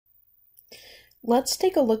Let's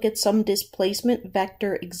take a look at some displacement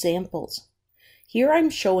vector examples. Here I'm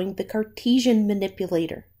showing the Cartesian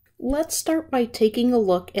manipulator. Let's start by taking a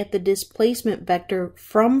look at the displacement vector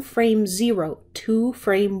from frame 0 to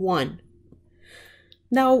frame 1.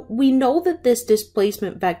 Now, we know that this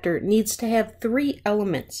displacement vector needs to have three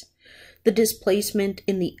elements: the displacement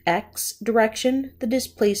in the x direction, the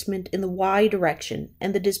displacement in the y direction,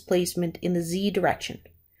 and the displacement in the z direction.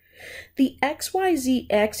 The XYZ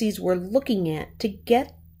axes we're looking at to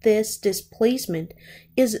get this displacement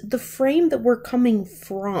is the frame that we're coming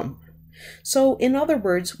from. So in other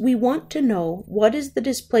words, we want to know what is the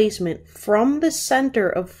displacement from the center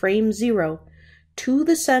of frame 0 to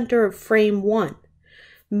the center of frame 1,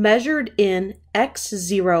 measured in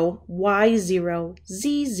x0, y0,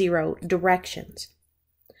 z0 directions.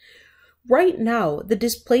 Right now, the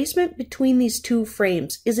displacement between these two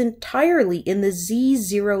frames is entirely in the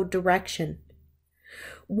z0 direction.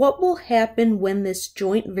 What will happen when this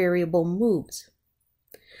joint variable moves?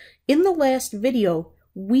 In the last video,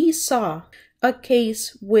 we saw a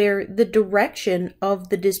case where the direction of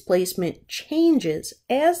the displacement changes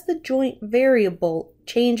as the joint variable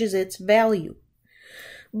changes its value.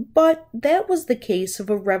 But that was the case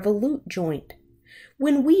of a revolute joint.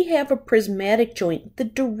 When we have a prismatic joint, the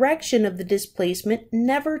direction of the displacement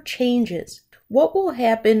never changes. What will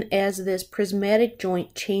happen as this prismatic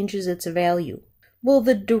joint changes its value? Will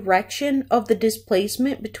the direction of the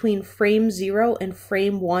displacement between frame 0 and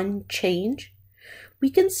frame 1 change? We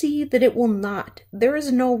can see that it will not. There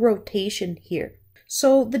is no rotation here.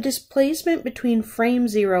 So the displacement between frame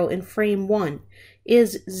 0 and frame 1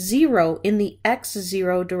 is 0 in the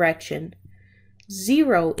x0 direction,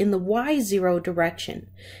 0 in the y0 direction,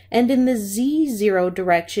 and in the z0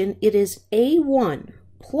 direction it is a1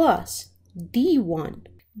 plus d1.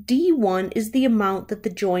 d1 is the amount that the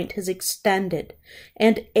joint has extended,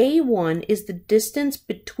 and a1 is the distance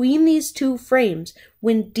between these two frames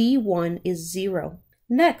when d1 is 0.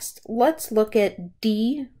 Next, let's look at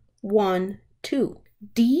d12.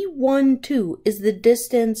 d12 is the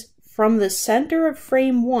distance from the center of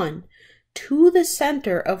frame 1 to the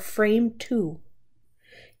center of frame 2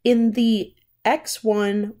 in the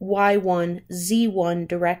x1, y1, z1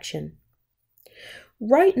 direction.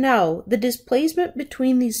 Right now, the displacement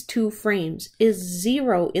between these two frames is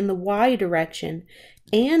 0 in the y direction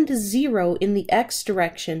and 0 in the x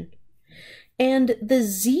direction, and the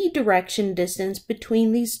z direction distance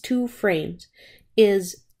between these two frames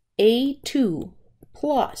is a2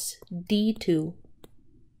 plus d2.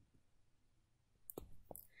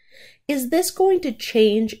 Is this going to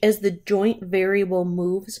change as the joint variable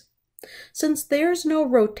moves? Since there's no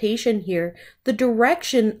rotation here, the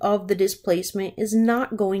direction of the displacement is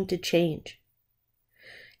not going to change.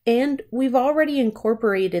 And we've already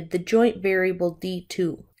incorporated the joint variable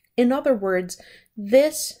d2. In other words,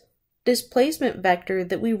 this displacement vector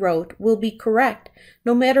that we wrote will be correct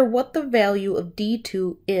no matter what the value of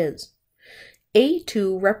d2 is.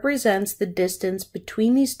 A2 represents the distance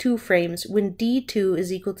between these two frames when d2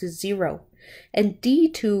 is equal to 0, and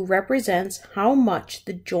d2 represents how much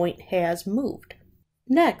the joint has moved.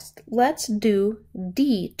 Next, let's do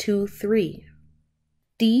d23.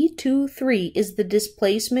 d23 is the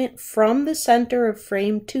displacement from the center of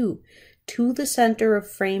frame 2 to the center of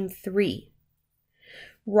frame 3.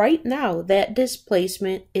 Right now, that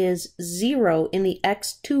displacement is 0 in the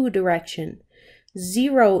x2 direction,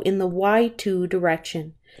 0 in the y2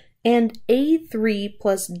 direction, and a3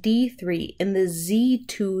 plus d3 in the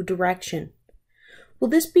z2 direction. Will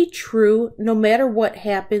this be true no matter what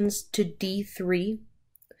happens to d3?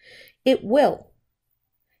 It will.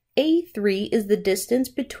 a3 is the distance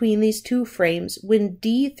between these two frames when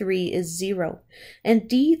d3 is 0, and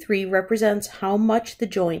d3 represents how much the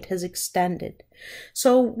joint has extended.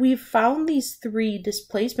 So we've found these three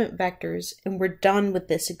displacement vectors and we're done with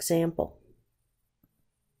this example.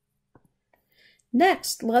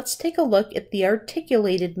 Next, let's take a look at the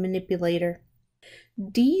articulated manipulator.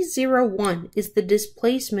 d01 is the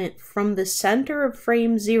displacement from the center of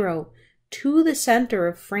frame 0 to the center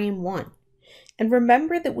of frame 1. And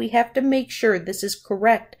remember that we have to make sure this is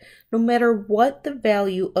correct no matter what the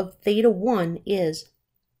value of theta 1 is.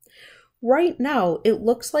 Right now, it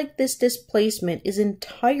looks like this displacement is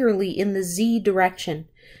entirely in the z direction,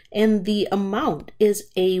 and the amount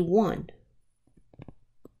is a1.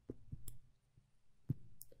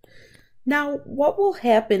 Now, what will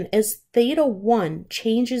happen as theta 1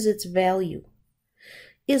 changes its value?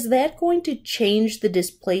 Is that going to change the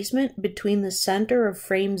displacement between the center of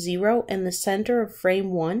frame 0 and the center of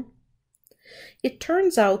frame 1? It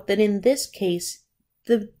turns out that in this case,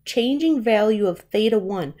 the changing value of theta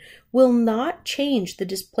 1 will not change the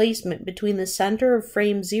displacement between the center of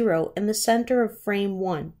frame 0 and the center of frame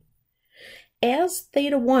 1. As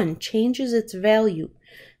theta 1 changes its value,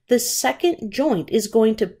 the second joint is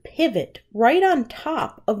going to pivot right on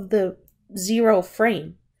top of the 0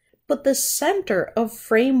 frame, but the center of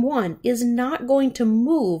frame 1 is not going to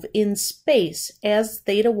move in space as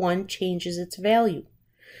theta 1 changes its value.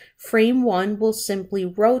 Frame 1 will simply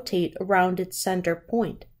rotate around its center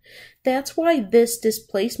point. That's why this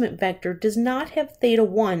displacement vector does not have theta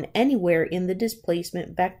 1 anywhere in the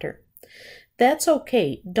displacement vector. That's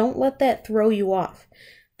okay, don't let that throw you off.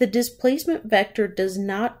 The displacement vector does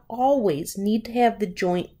not always need to have the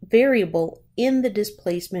joint variable in the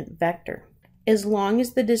displacement vector. As long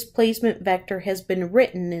as the displacement vector has been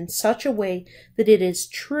written in such a way that it is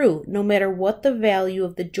true no matter what the value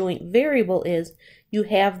of the joint variable is, you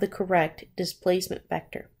have the correct displacement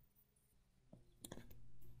vector.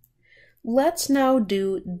 Let's now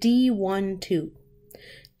do D12.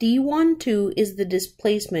 D12 is the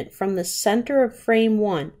displacement from the center of frame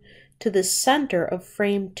 1 to the center of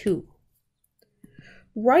frame 2.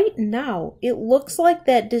 Right now, it looks like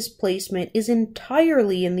that displacement is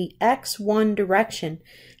entirely in the x1 direction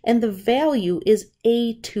and the value is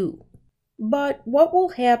a2. But what will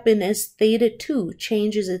happen as theta 2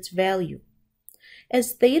 changes its value?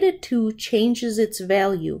 As theta 2 changes its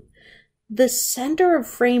value, the center of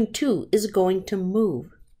frame 2 is going to move.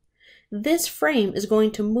 This frame is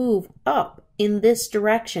going to move up in this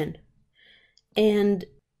direction and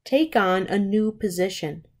take on a new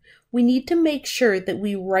position. We need to make sure that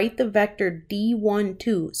we write the vector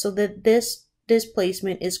D12 so that this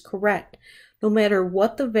displacement is correct, no matter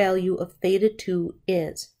what the value of theta 2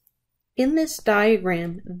 is. In this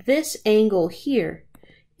diagram, this angle here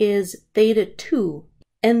is theta 2,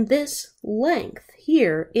 and this length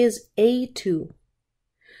here is a2.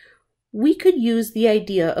 We could use the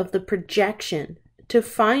idea of the projection to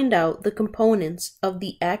find out the components of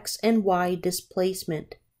the x and y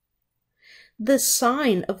displacement. The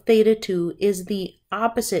sine of theta 2 is the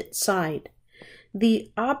opposite side.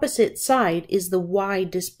 The opposite side is the y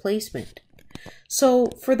displacement. So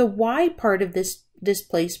for the y part of this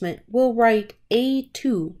displacement, we'll write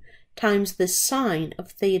a2 times the sine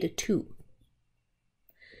of theta 2.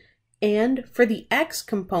 And for the x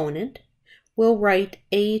component, we'll write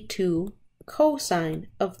a2 cosine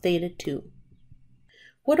of theta 2.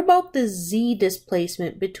 What about the z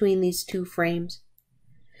displacement between these two frames?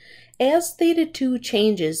 As theta 2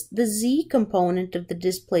 changes, the z component of the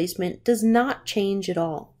displacement does not change at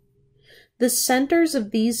all. The centers of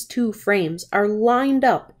these two frames are lined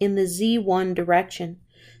up in the z1 direction,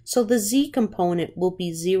 so the z component will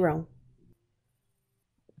be 0.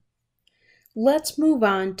 Let's move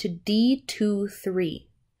on to D23.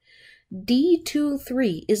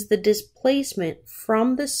 D23 is the displacement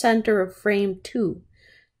from the center of frame 2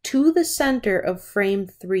 to the center of frame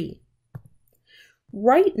 3.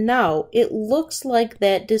 Right now, it looks like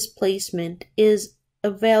that displacement is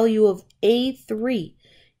a value of a3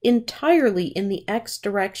 entirely in the x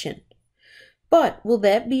direction. But will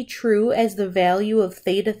that be true as the value of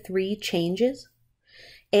theta 3 changes?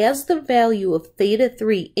 As the value of theta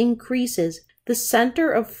 3 increases, the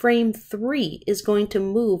center of frame 3 is going to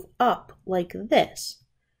move up like this.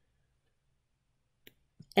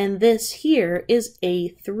 And this here is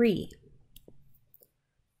a3.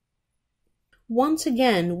 Once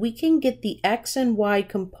again, we can get the x and y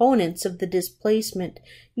components of the displacement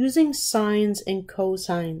using sines and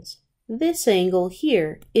cosines. This angle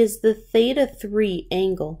here is the theta 3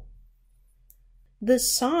 angle. The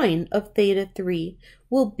sine of theta 3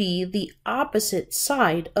 will be the opposite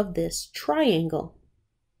side of this triangle.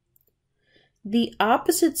 The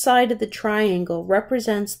opposite side of the triangle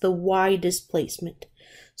represents the y displacement.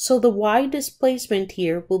 So the y displacement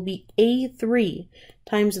here will be a3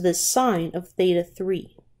 times the sine of theta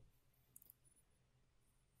 3.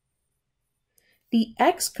 The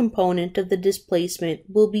x component of the displacement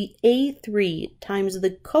will be a3 times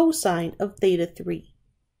the cosine of theta 3.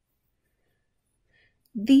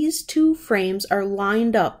 These two frames are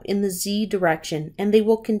lined up in the z direction, and they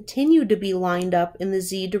will continue to be lined up in the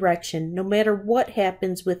z direction no matter what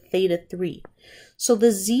happens with theta 3. So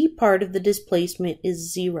the z part of the displacement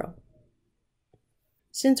is 0.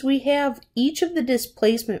 Since we have each of the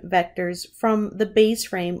displacement vectors from the base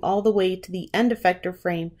frame all the way to the end effector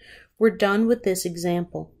frame, we're done with this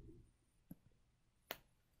example.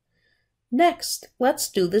 Next, let's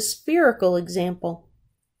do the spherical example.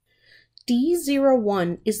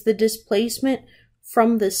 D01 is the displacement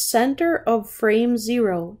from the center of frame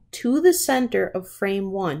 0 to the center of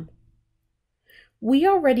frame 1. We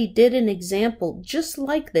already did an example just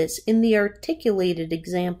like this in the articulated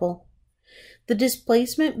example. The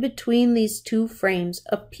displacement between these two frames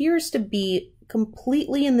appears to be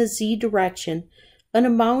completely in the z direction, an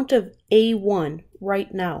amount of a1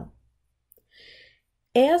 right now.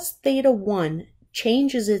 As theta 1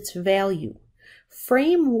 changes its value,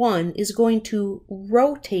 frame 1 is going to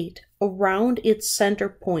rotate around its center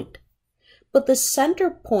point, but the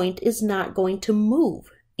center point is not going to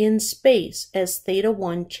move in space as theta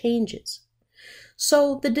 1 changes.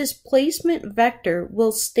 So the displacement vector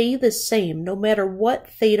will stay the same no matter what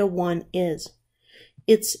theta 1 is.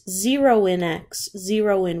 It's 0 in x,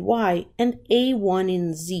 0 in y, and a1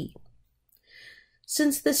 in z.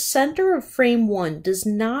 Since the center of frame 1 does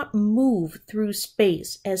not move through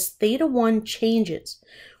space as theta 1 changes,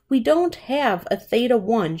 we don't have a theta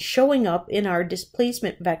 1 showing up in our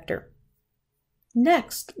displacement vector.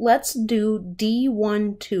 Next, let's do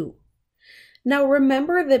d12. Now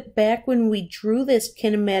remember that back when we drew this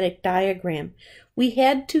kinematic diagram, we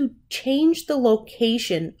had to change the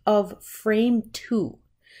location of frame 2.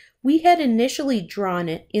 We had initially drawn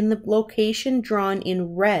it in the location drawn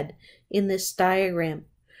in red in this diagram,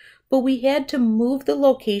 but we had to move the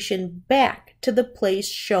location back to the place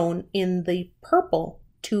shown in the purple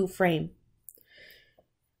 2 frame.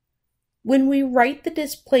 When we write the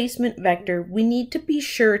displacement vector, we need to be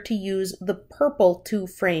sure to use the purple 2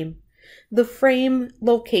 frame, the frame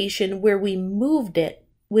location where we moved it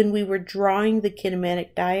when we were drawing the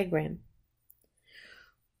kinematic diagram.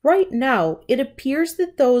 Right now, it appears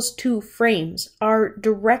that those 2 frames are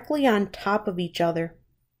directly on top of each other.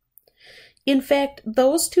 In fact,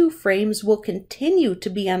 those 2 frames will continue to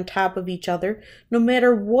be on top of each other no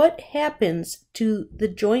matter what happens to the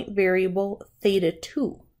joint variable theta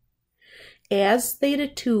 2. As theta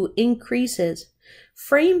 2 increases,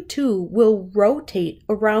 frame 2 will rotate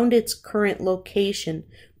around its current location,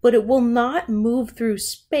 but it will not move through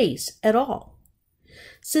space at all.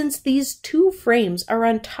 Since these 2 frames are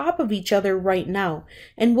on top of each other right now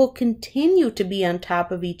and will continue to be on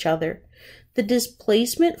top of each other, the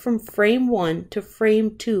displacement from frame 1 to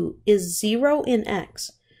frame 2 is 0 in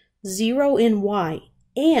x, 0 in y,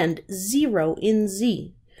 and 0 in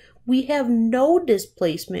z. We have no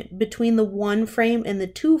displacement between the 1 frame and the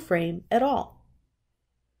 2 frame at all.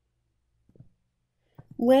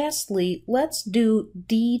 Lastly, let's do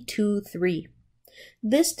d23.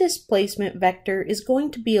 This displacement vector is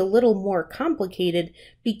going to be a little more complicated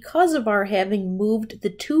because of our having moved the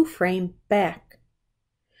 2 frame back.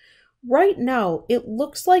 Right now, it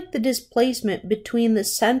looks like the displacement between the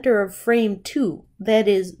center of frame 2, that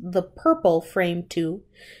is, the purple frame 2,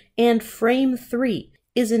 and frame 3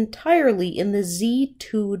 is entirely in the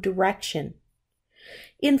z2 direction.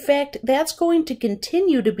 In fact, that's going to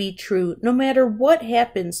continue to be true no matter what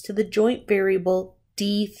happens to the joint variable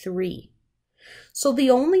d3. So the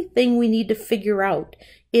only thing we need to figure out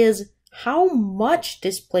is how much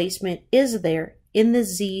displacement is there in the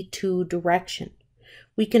z2 direction.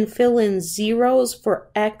 We can fill in zeros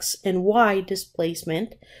for x and y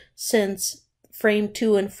displacement since frame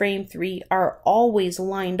 2 and frame 3 are always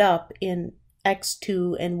lined up in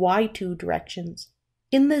x2 and y2 directions.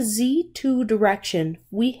 In the z2 direction,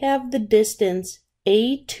 we have the distance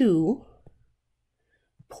a2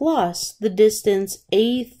 plus the distance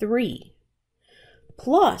a3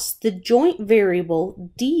 plus the joint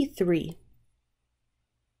variable d3.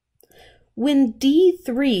 When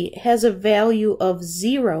d3 has a value of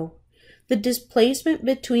 0, the displacement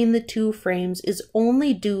between the 2 frames is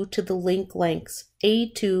only due to the link lengths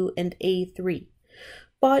a2 and a3.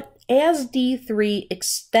 But as d3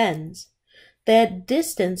 extends, that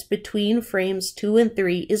distance between frames 2 and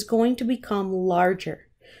 3 is going to become larger.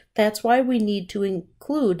 That's why we need to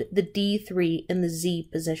include the d3 in the z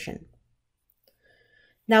position.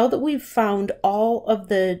 Now that we've found all of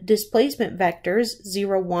the displacement vectors,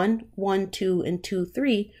 0, 1, 1, 2, and 2,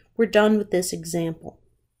 3, we're done with this example.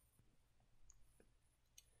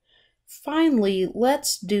 Finally,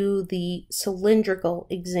 let's do the cylindrical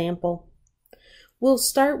example. We'll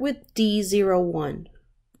start with D01.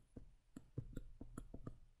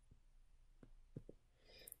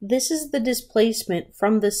 This is the displacement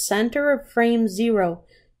from the center of frame 0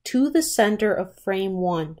 to the center of frame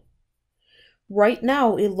 1. Right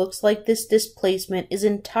now, it looks like this displacement is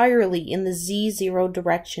entirely in the z0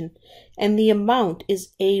 direction, and the amount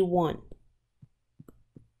is a1.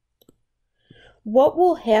 What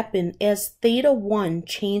will happen as theta 1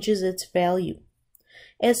 changes its value?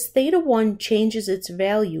 As theta 1 changes its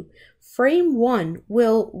value, frame 1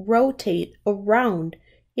 will rotate around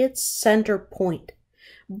its center point.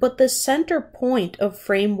 But the center point of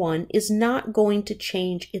frame 1 is not going to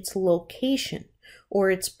change its location. or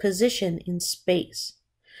its position in space.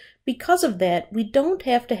 Because of that, we don't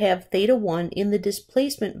have to have theta 1 in the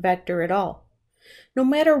displacement vector at all. No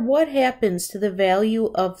matter what happens to the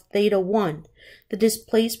value of theta 1, the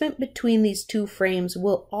displacement between these two frames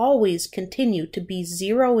will always continue to be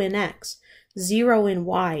 0 in x, 0 in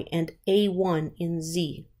y, and a1 in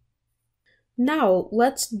z. Now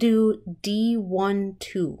let's do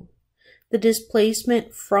d12, the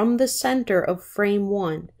displacement from the center of frame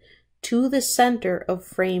 1 to the center of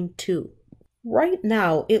frame 2. Right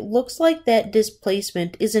now, it looks like that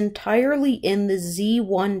displacement is entirely in the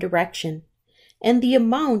z1 direction, and the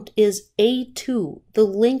amount is a2, the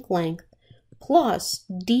link length, plus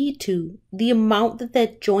d2, the amount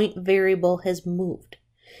that joint variable has moved.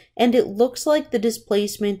 And it looks like the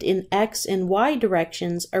displacement in x and y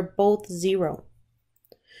directions are both 0.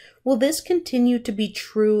 Will this continue to be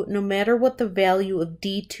true no matter what the value of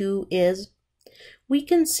d2 is? We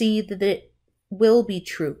can see that it will be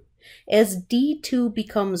true. As d2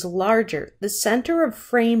 becomes larger, the center of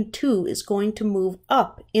frame 2 is going to move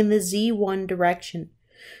up in the z1 direction,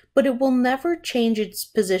 but it will never change its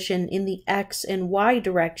position in the x and y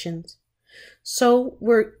directions. So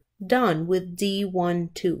we're done with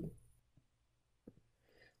d12.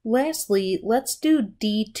 Lastly, let's do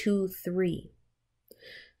d23.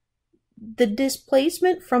 The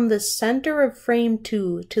displacement from the center of frame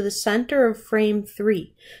 2 to the center of frame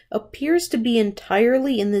 3 appears to be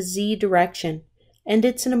entirely in the z direction, and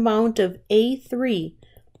it's an amount of a3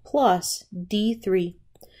 plus d3,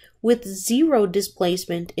 with 0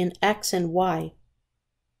 displacement in x and y.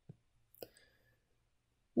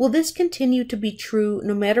 Will this continue to be true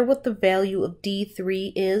no matter what the value of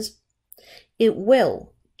d3 is? It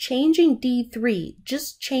will. Changing d3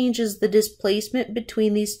 just changes the displacement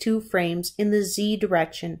between these two frames in the z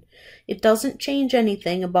direction. It doesn't change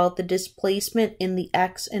anything about the displacement in the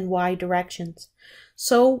x and y directions.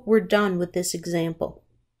 So we're done with this example.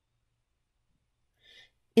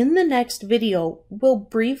 In the next video, we'll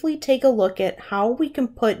briefly take a look at how we can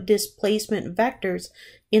put displacement vectors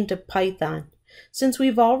into Python. Since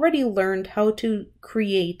we've already learned how to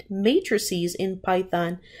create matrices in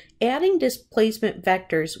Python, adding displacement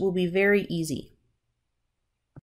vectors will be very easy.